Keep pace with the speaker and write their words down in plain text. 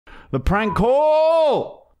The prank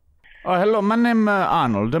call! Oh, hello, my name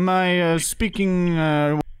Arnold. Am I speaking...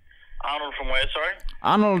 Arnold from where, sorry?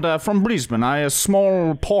 Arnold from Brisbane. I a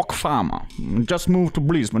small pork farmer. Just moved to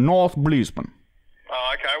Brisbane, North Brisbane.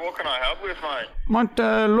 Oh, okay. What can I help with, mate?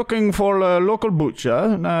 Looking for a local butcher.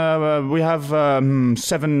 We have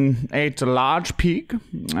 7-8 large pig.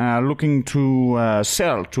 Looking to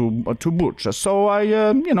sell to butcher. So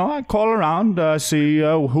I call around, see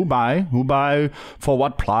who buy for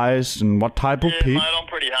what price and what type of pig. Mate, I'm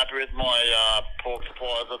pretty happy with my pork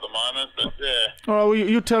suppliers at the moment. But yeah. Oh,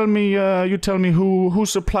 you tell me who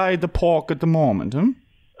supplied the pork at the moment, huh?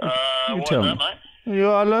 What's that, mate? Yeah,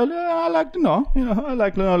 I like to know. I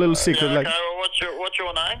like to know a little secret. Yeah, okay, like, well, what's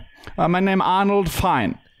your name? my name Arnold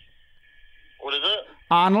Fine. What is it?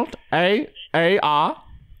 Arnold, A-A-R.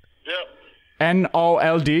 Yep.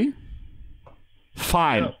 N-O-L-D.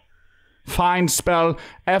 Fine. Yep. Fine spell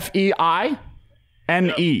F-E-I-N-E.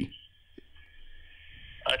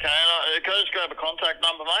 Okay, can I just grab a contact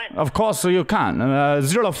number, mate? Of course, so you can.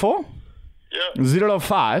 04. Yep.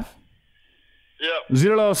 05.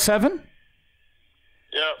 Yep. 07.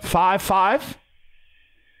 Yep. 55.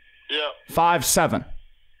 Yep. 57.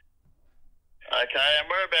 Okay, and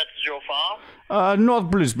whereabouts is your farm?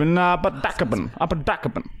 North Brisbane, upper Dacabin.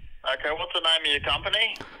 Okay, what's the name of your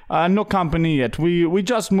company? No company yet. We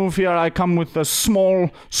just moved here. I come with a small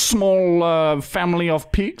family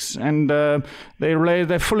of pigs, and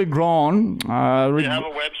they're fully grown. Do you have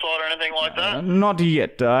a website or anything like that? Not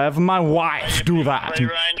yet. I have my wife do that. Free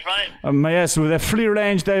range, mate? Yes, with their free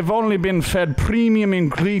range, they've only been fed premium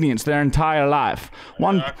ingredients their entire life.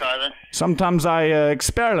 Okay then. Sometimes I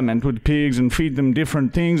experiment with pigs and feed them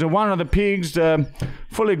different things. And one of the pigs,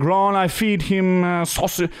 fully grown, I feed him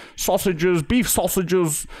sausages, beef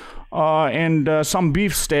sausages, and some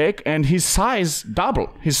beef steak, and his size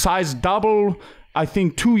double. I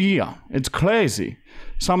think 2 years. It's crazy.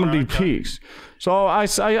 Some of the pigs. So I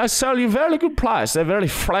sell you very good price. They're very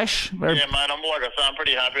fresh. Yeah, mate. I'm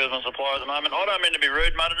pretty happy with my supplier at the moment. I don't mean to be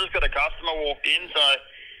rude, mate. I just got a customer walked in, so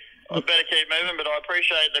I better keep moving. But I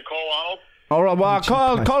appreciate the call, Arnold. All right. Well,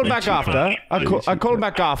 I'll call back after. I call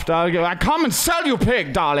back after. I come and sell you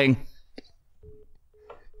pig, darling.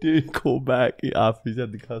 Dude, call back after he's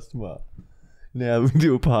had the customer. Now we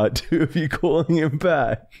do a part 2 of you calling him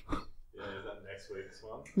back.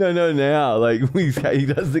 No, now. Like, he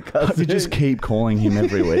does the customer. You just keep calling him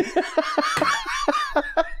every week.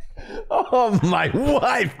 Oh, my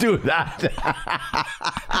wife, do that.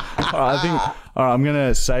 All right, I'm going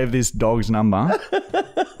to save this dog's number.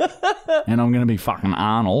 And I'm going to be fucking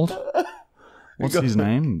Arnold. What's his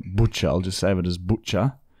name? Butcher. I'll just save it as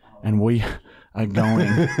Butcher. And we are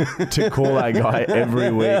going to call that guy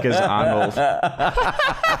every week as Arnold.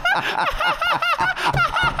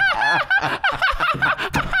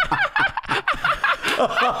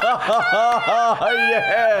 Oh,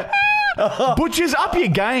 yeah. Butcher's up your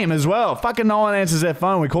game as well. Fucking no one answers their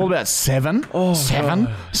phone. We called about 7. Oh, seven.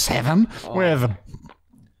 Oh. We're the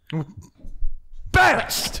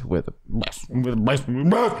best. We're the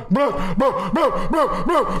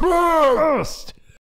best.